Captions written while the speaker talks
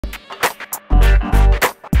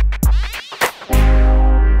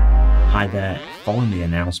Hi there, following the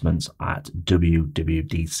announcements at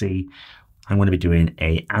WWDC, I'm going to be doing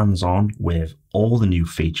a hands-on with all the new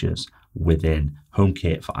features within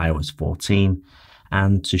HomeKit for iOS 14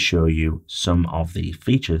 and to show you some of the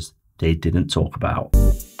features they didn't talk about.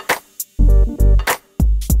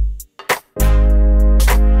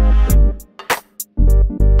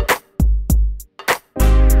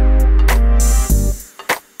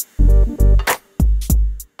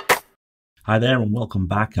 Hi there and welcome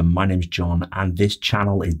back, and my name is John and this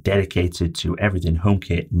channel is dedicated to everything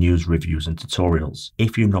HomeKit news, reviews and tutorials.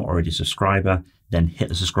 If you're not already a subscriber, then hit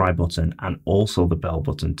the subscribe button and also the bell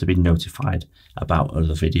button to be notified about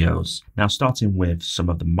other videos. Now, starting with some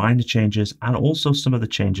of the minor changes and also some of the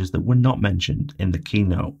changes that were not mentioned in the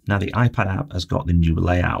keynote. Now, the iPad app has got the new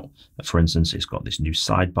layout. For instance, it's got this new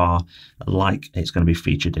sidebar like it's going to be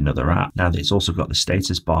featured in other apps. Now, it's also got the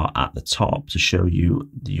status bar at the top to show you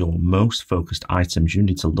your most focused items you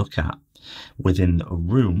need to look at within a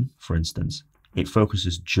room. For instance, it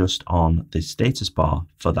focuses just on the status bar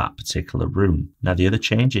for that particular room. Now, the other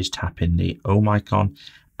change is tapping the home icon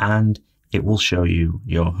and it will show you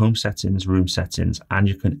your home settings, room settings, and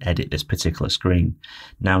you can edit this particular screen.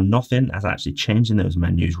 Now, nothing has actually changed in those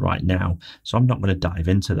menus right now, so I'm not going to dive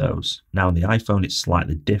into those. Now, on the iPhone, it's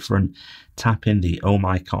slightly different. Tapping the home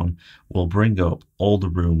icon will bring up all the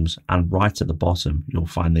rooms, and right at the bottom, you'll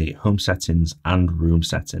find the home settings and room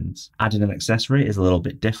settings. Adding an accessory is a little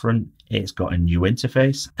bit different. It's got a new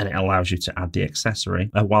interface and it allows you to add the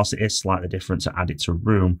accessory. Whilst it is slightly different to add it to a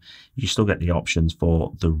room, you still get the options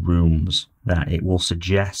for the rooms that it will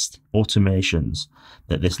suggest automations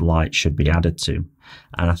that this light should be added to.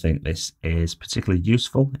 And I think this is particularly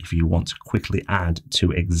useful if you want to quickly add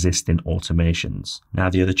to existing automations. Now,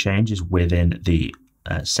 the other change is within the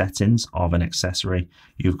settings of an accessory,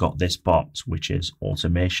 you've got this box, which is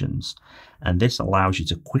automations. And this allows you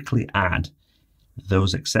to quickly add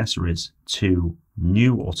those accessories to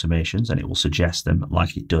new automations, and it will suggest them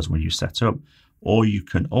like it does when you set up. Or you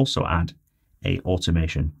can also add a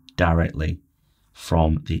automation directly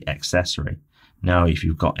from the accessory. Now, if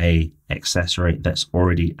you've got a accessory that's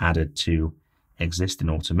already added to existing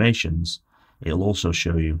automations, it'll also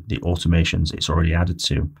show you the automations it's already added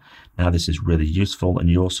to. Now, this is really useful, and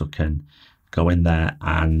you also can go in there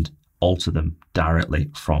and alter them directly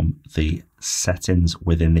from the settings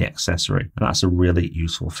within the accessory. And that's a really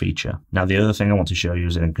useful feature. Now, the other thing I want to show you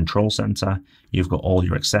is in Control Center, you've got all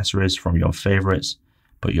your accessories from your favorites,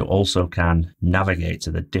 but you also can navigate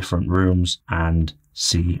to the different rooms and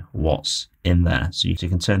see what's in there. So you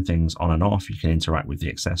can turn things on and off. You can interact with the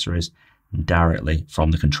accessories directly from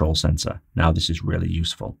the Control Center. Now, this is really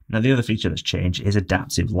useful. Now, the other feature that's changed is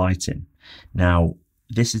adaptive lighting. Now,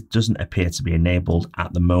 this doesn't appear to be enabled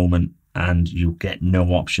at the moment, and you get no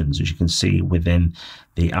options. As you can see within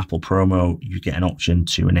the Apple promo, you get an option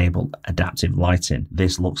to enable adaptive lighting.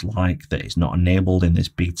 This looks like that it's not enabled in this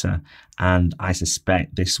beta, and I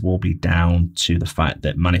suspect this will be down to the fact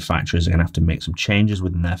that manufacturers are going to have to make some changes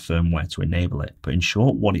within their firmware to enable it. But in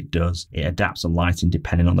short, what it does, it adapts the lighting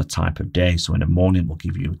depending on the type of day. So in the morning, it will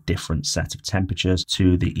give you a different set of temperatures.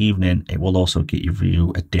 To the evening, it will also give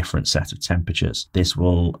you a different set of temperatures. This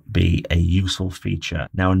will be a useful feature.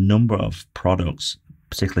 Now, a number of products,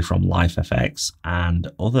 particularly from LifeFX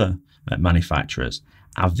and other manufacturers,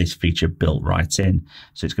 have this feature built right in.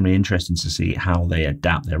 So it's going to be interesting to see how they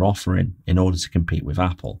adapt their offering in order to compete with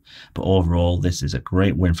Apple. But overall, this is a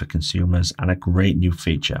great win for consumers and a great new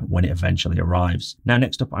feature when it eventually arrives. Now,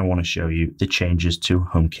 next up, I want to show you the changes to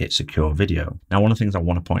HomeKit Secure Video. Now, one of the things I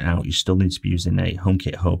want to point out, you still need to be using a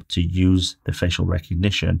HomeKit hub to use the facial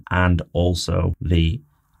recognition and also the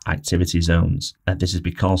activity zones. This is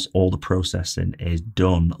because all the processing is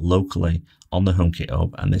done locally on the HomeKit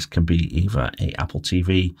hub, and this can be either a Apple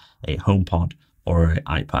TV, a HomePod, or an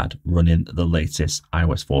iPad running the latest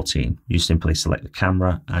iOS 14. You simply select the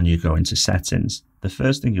camera and you go into settings. The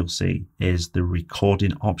first thing you'll see is the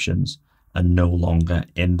recording options are no longer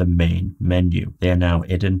in the main menu. They are now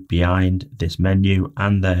hidden behind this menu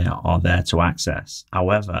and they are there to access.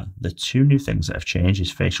 However, the two new things that have changed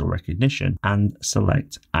is facial recognition and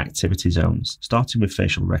select activity zones. Starting with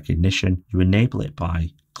facial recognition, you enable it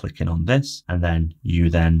by clicking on this, and then you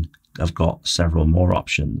have got several more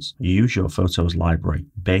options. You use your photos library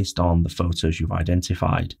based on the photos you've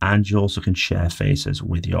identified, and you also can share faces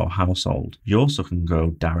with your household. You also can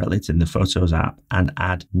go directly to the Photos app and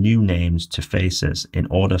add new names to faces in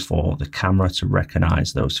order for the camera to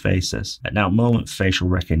recognize those faces. Now, at the moment, facial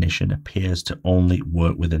recognition appears to only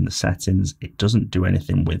work within the settings. It doesn't do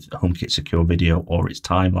anything with HomeKit Secure Video or its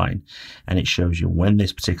timeline, and it shows you when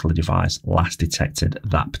this particular device last detected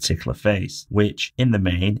that particular face, which in the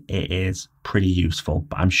main, it it is pretty useful,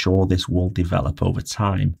 but I'm sure this will develop over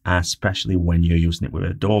time, especially when you're using it with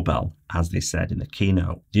a doorbell, as they said in the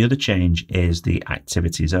keynote. The other change is the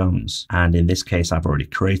activity zones. And in this case, I've already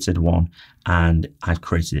created one and I've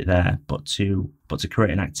created it there. But to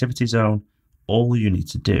create an activity zone, all you need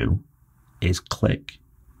to do is click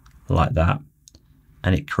like that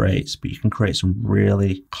and it creates, but you can create some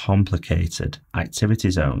really complicated activity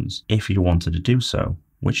zones if you wanted to do so,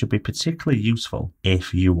 which would be particularly useful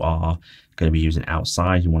if you are going to be using it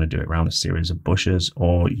outside, you want to do it around a series of bushes,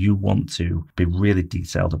 or you want to be really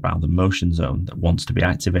detailed about the motion zone that wants to be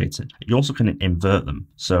activated. You also can invert them,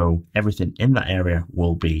 so everything in that area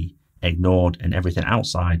will be ignored and everything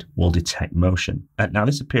outside will detect motion. Now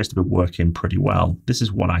this appears to be working pretty well. This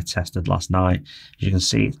is what I tested last night. As you can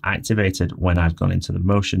see, it's activated when I've gone into the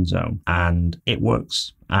motion zone and it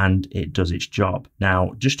works and it does its job.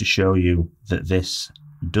 Now, just to show you that this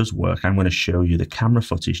does work, I'm going to show you the camera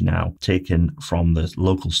footage now taken from the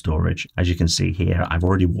local storage. As you can see here, I've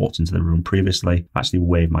already walked into the room previously. I've actually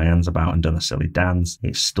waved my hands about and done a silly dance.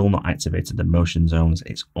 It's still not activated the motion zones.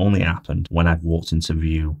 It's only happened when I've walked into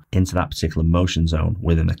view into that particular motion zone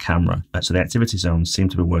within the camera. So the activity zones seem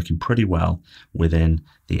to be working pretty well within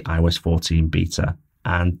the iOS 14 beta.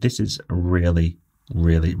 And this is a really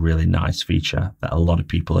nice feature that a lot of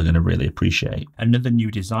people are going to really appreciate. Another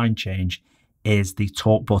new design change is the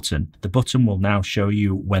talk button. The button will now show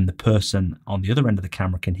you when the person on the other end of the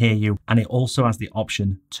camera can hear you, and it also has the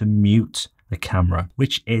option to mute the camera,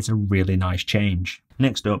 which is a really nice change.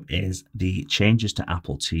 Next up is the changes to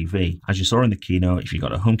Apple TV. As you saw in the keynote, if you've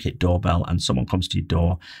got a HomeKit doorbell and someone comes to your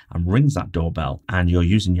door and rings that doorbell and you're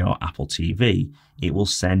using your Apple TV, it will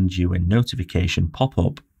send you a notification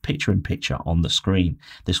pop-up picture-in-picture on the screen.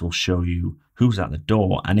 This will show you who's at the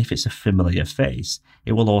door, and if it's a familiar face,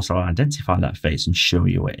 it will also identify that face and show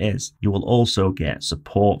you it is. You will also get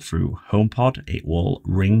support through HomePod. It will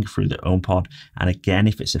ring through the HomePod, and again,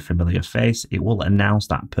 if it's a familiar face, it will announce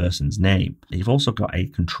that person's name. You've also got a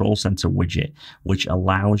control center widget, which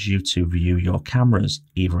allows you to view your cameras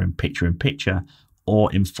either in picture-in-picture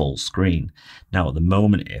or in full screen. Now at the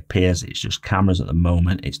moment it appears it's just cameras at the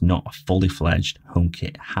moment. It's not a fully fledged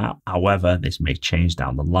HomeKit app. However, this may change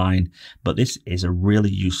down the line, but this is a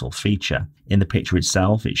really useful feature. In the picture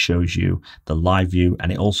itself, it shows you the live view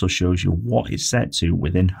and it also shows you what it's set to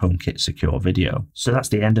within HomeKit Secure Video. So that's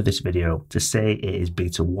the end of this video. To say it is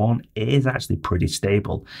beta 1, it is actually pretty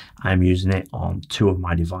stable. I'm using it on 2 of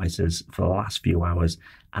my devices for the last few hours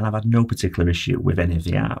and I've had no particular issue with any of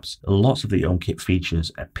the apps. Lots of the HomeKit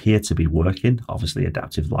features appear to be working. Obviously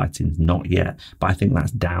adaptive lighting not yet, but I think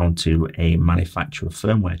that's down to a manufacturer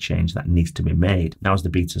firmware change that needs to be made. Now as the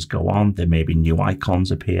betas go on, there may be new icons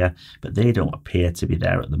appear, but they don't appear to be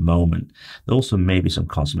there at the moment. There also may be some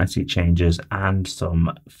cosmetic changes and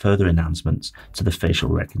some further enhancements to the facial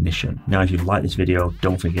recognition. Now if you've liked this video,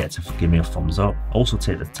 don't forget to give me a thumbs up. Also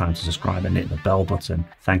take the time to subscribe and hit the bell button.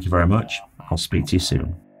 Thank you very much. I'll speak to you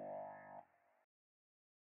soon.